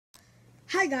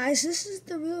Hi guys, this is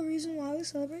the real reason why we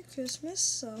celebrate Christmas.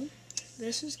 So,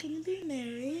 this is gonna be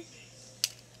Mary.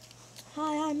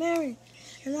 Hi, I'm Mary,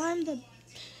 and I'm the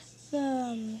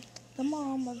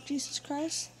mom of Jesus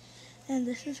Christ. And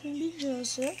this is gonna be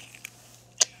Joseph.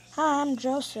 Hi, I'm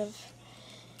Joseph.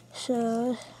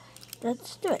 So,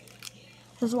 let's do it.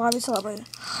 This is why we celebrate.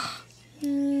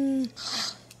 Hmm.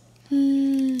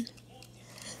 Hmm.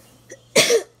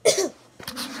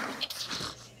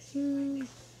 Hmm.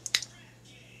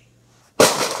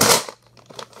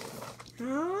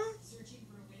 Huh?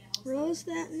 What was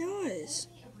that noise?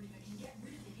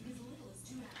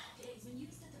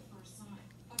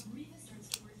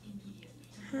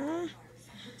 Huh?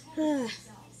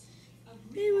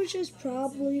 It was just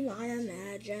probably my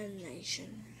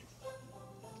imagination.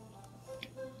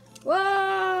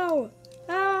 Whoa!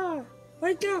 Ah!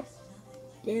 Wake up!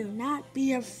 Do not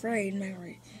be afraid,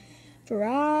 Mary, for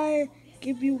I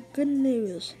give you good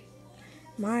news.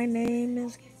 My name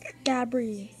is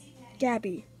Gabby,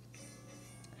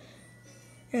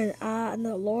 and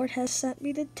the Lord has sent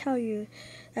me to tell you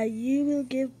that you will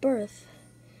give birth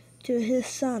to His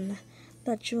Son,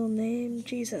 that you'll name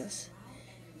Jesus.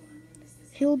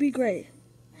 He will be great,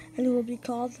 and he will be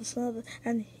called the Son of the,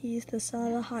 and He's the Son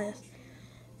of the Highest,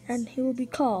 and He will be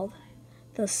called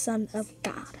the Son of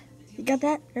God. You got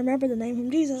that? Remember to name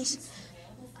Him Jesus.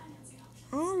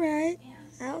 All right,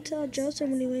 I'll tell Joseph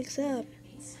when he wakes up.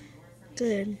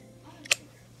 Good.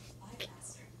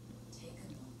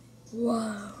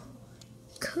 Whoa.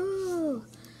 Cool.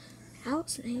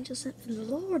 Alex, an angel sent from the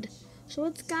Lord, so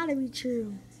it's gotta be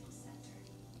true.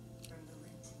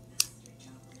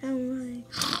 Alright.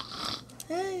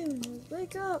 Hey,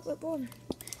 wake up.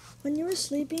 When you were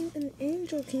sleeping, an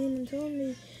angel came and told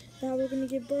me that we're gonna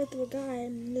give birth to a guy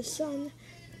and the son.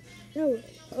 No,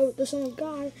 the Son of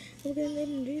God, and we're gonna name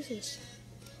him Jesus.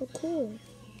 Oh, cool.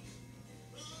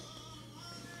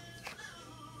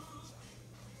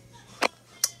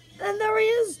 And there he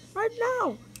is, right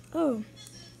now. Oh.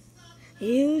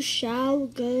 You shall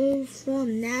go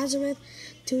from Nazareth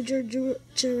to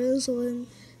Jerusalem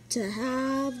to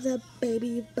have the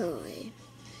baby boy.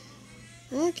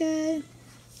 Okay.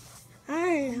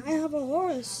 I have a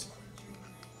horse.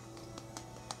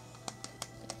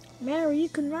 Mary, you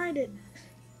can ride it.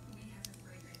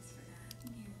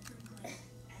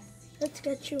 Let's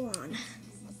get you on.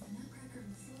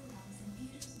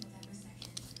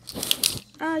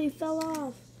 Ah, you fell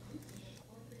off.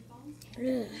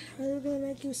 Ugh, I'm gonna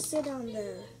make you sit on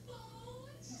there.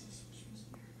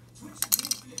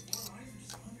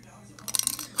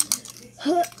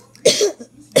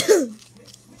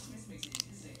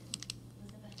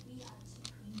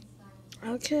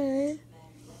 Okay.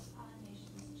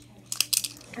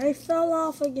 I fell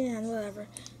off again, whatever.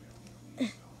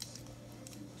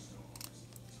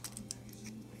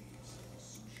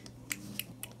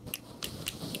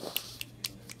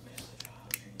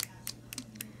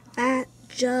 At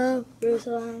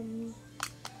Jerusalem.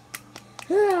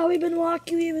 Ah, we've been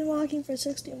walking for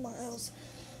 60 miles.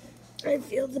 I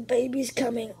feel the baby's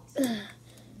coming.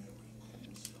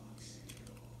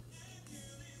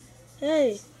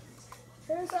 Hey,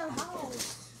 there's our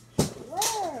house.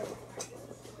 Where?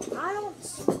 I don't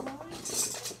see one.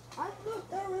 I thought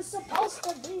there was supposed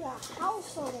to be a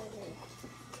house over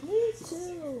there. Me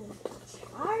too.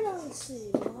 I don't see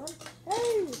one.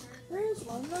 Hey, there's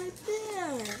one right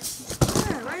there.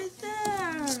 Yeah, right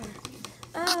there.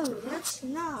 Oh, let's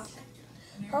knock.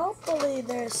 Hopefully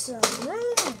there's some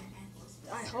room.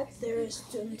 I hope there is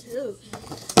some too.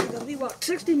 Because we walked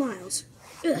 60 miles.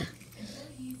 Ugh.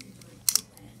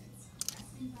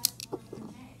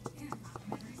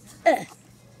 Ugh.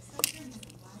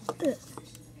 Ugh.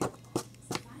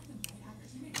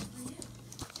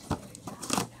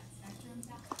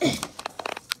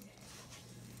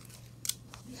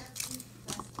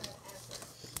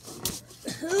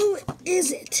 Who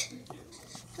is it?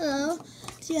 Hello?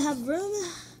 Do you have room?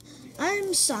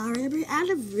 I'm sorry, we're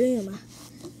out of room.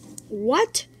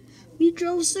 What? We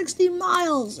drove 60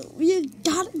 miles. You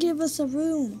gotta give us a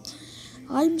room.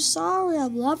 I'm sorry,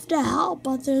 I'd love to help,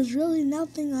 but there's really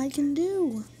nothing I can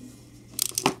do.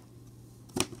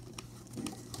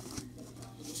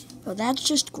 Well, that's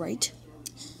just great.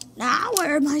 Now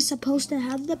where am I supposed to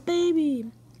have the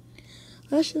baby?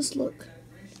 Let's just look.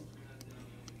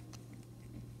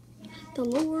 The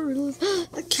Lord is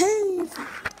a cave.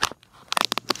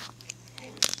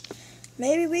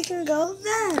 Maybe we can go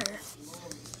there.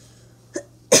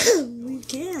 We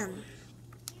can.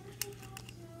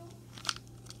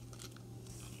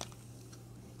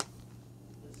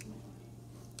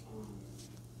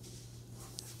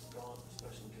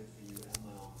 Special gift for you at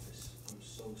my office. I'm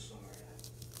so sorry.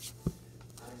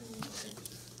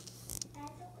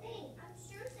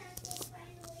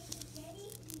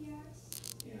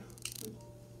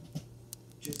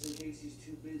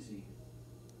 busy.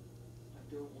 I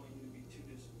don't want you to be too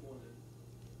disappointed.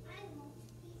 I won't.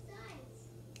 Besides,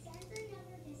 Santa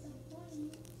never disappoints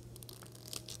me.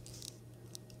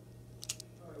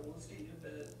 Alright, well, let's get you to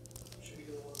bed. I'm sure you're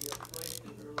gonna want to be up bright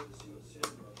and early to see what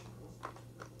Santa brought you.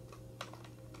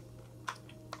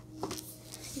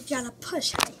 You gotta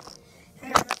push it. You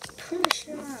gotta push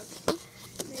it up.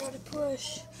 You gotta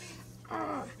push.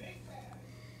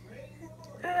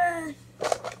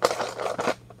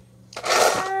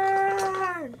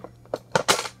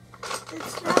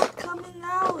 It's not coming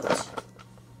out.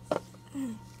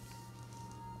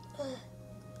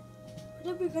 What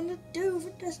are we gonna do if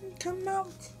it doesn't come out?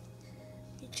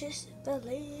 We just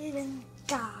believe in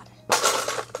God.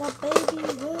 The baby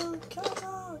will come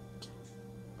out.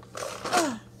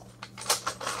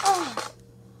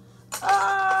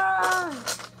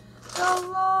 The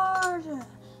Lord,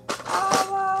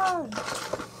 our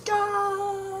God.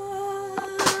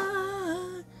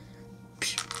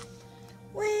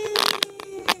 Wayne.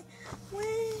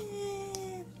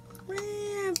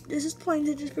 This is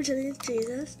pointed just pretending it's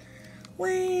Jesus.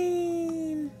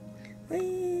 Wayne.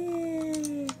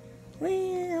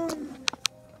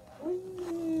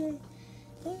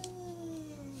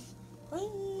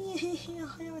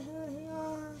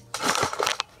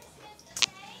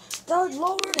 The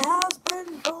Lord has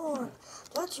been born.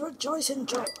 Let's rejoice in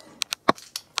joy.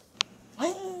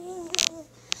 What?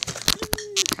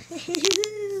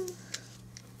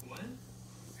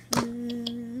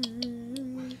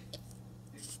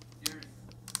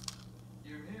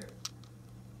 You're here.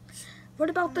 What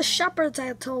about the shepherds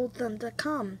I told them to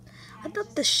come? I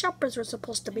thought the shepherds were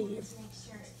supposed to be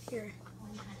here.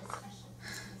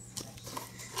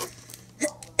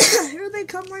 Here they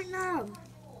come right now.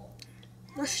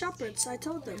 The shepherds, I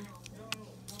told them.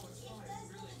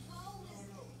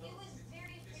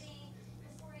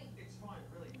 It's fine,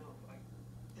 really, no.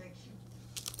 Thank you.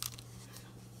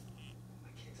 I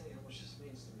can't tell you how much this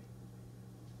means to me.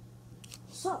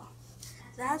 So,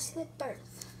 that's the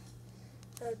birth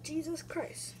of Jesus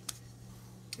Christ.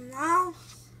 Now,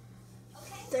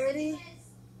 30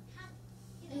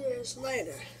 years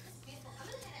later.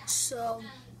 So,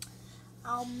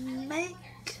 I'll make...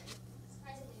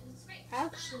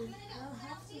 Actually, I'll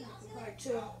have to make a part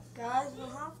 2. Guys, we'll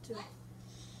have to. How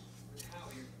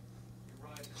your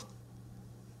ride come?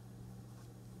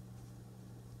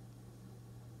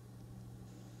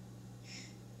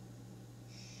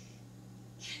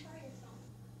 Can I borrow your phone?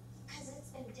 Because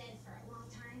it's been dead for a long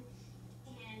time.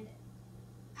 And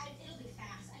it'll be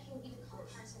fast. I can even call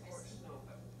car service. No.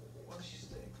 Why don't you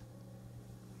stay?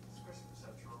 It's Christmas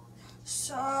after all.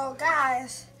 So,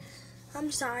 guys, I'm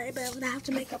sorry, but I'm going to have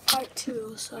to make a part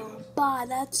 2. So, bye.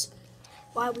 That's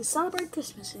why we celebrate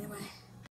Christmas anyway.